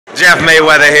Jeff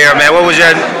Mayweather here, man. What was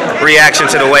your reaction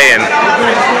to the weigh-in?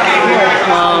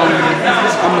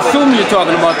 I'm assuming you're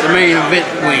talking about the main event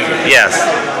weigh-in. Yes.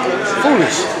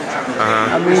 Foolish.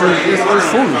 I mean, it's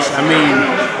foolish. I mean,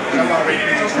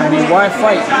 why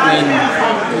fight when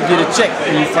you get a check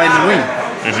and you fight and win?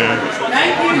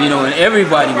 You know, and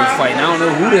everybody was fighting. I don't know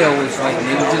who the hell was fighting.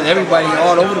 It was just everybody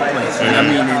all over the place. I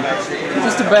mean, it's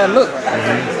just a bad look.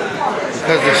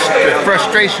 Because the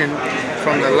frustration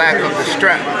from the lack of the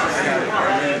strap.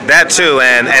 That too,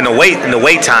 and the wait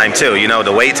time too. You know,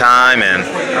 the wait time and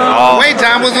all. The wait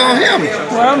time was on him.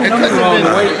 Well, I'm wrong.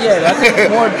 The weight, yeah, I think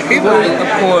more the weight,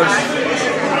 of course.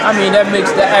 I mean, that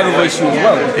aggravates you as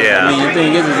well. Yeah. I mean, the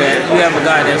thing is that you have a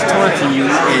guy that's taunting you,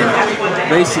 and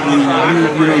basically,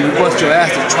 you bust your ass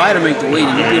to try to make the weight,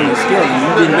 and you get on the scale, and you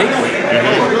didn't make it.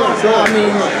 So, I mean,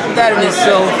 that in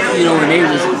itself, you know, and they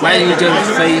was right in each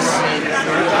other's face,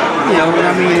 you know, what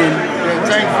I mean.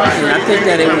 And I think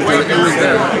that it was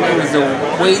the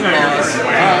weight loss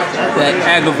that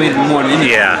aggravated more than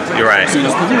anything. Yeah, you're right. You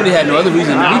know, because you really had no other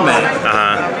reason to be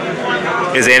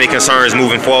mad. Is there any concerns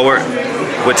moving forward?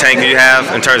 What tank do you have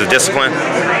in terms of discipline?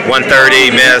 130,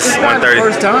 miss, 130.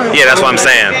 First time. Yeah, that's what I'm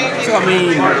saying. So I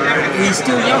mean, he's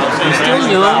still young. He's still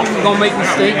young. He's gonna make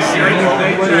mistakes, you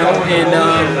know. And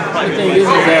the thing is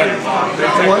that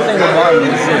the one thing about him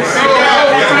is this: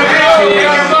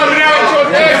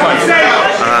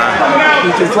 he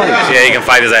can fight. Yeah, he can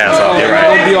fight his ass off. You're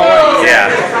right. He's gonna be all right.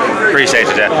 Yeah, appreciate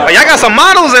you, Jeff. Oh, y'all got some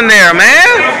models in there, man.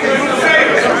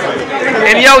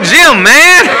 In your gym,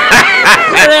 man.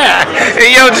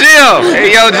 In your gym. In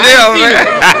your gym, man.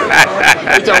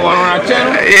 You talking about on our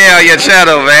channel? Yeah, your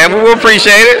channel, man. We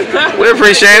appreciate it. We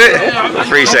appreciate it.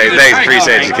 Appreciate it. Thanks.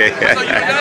 Appreciate you, K.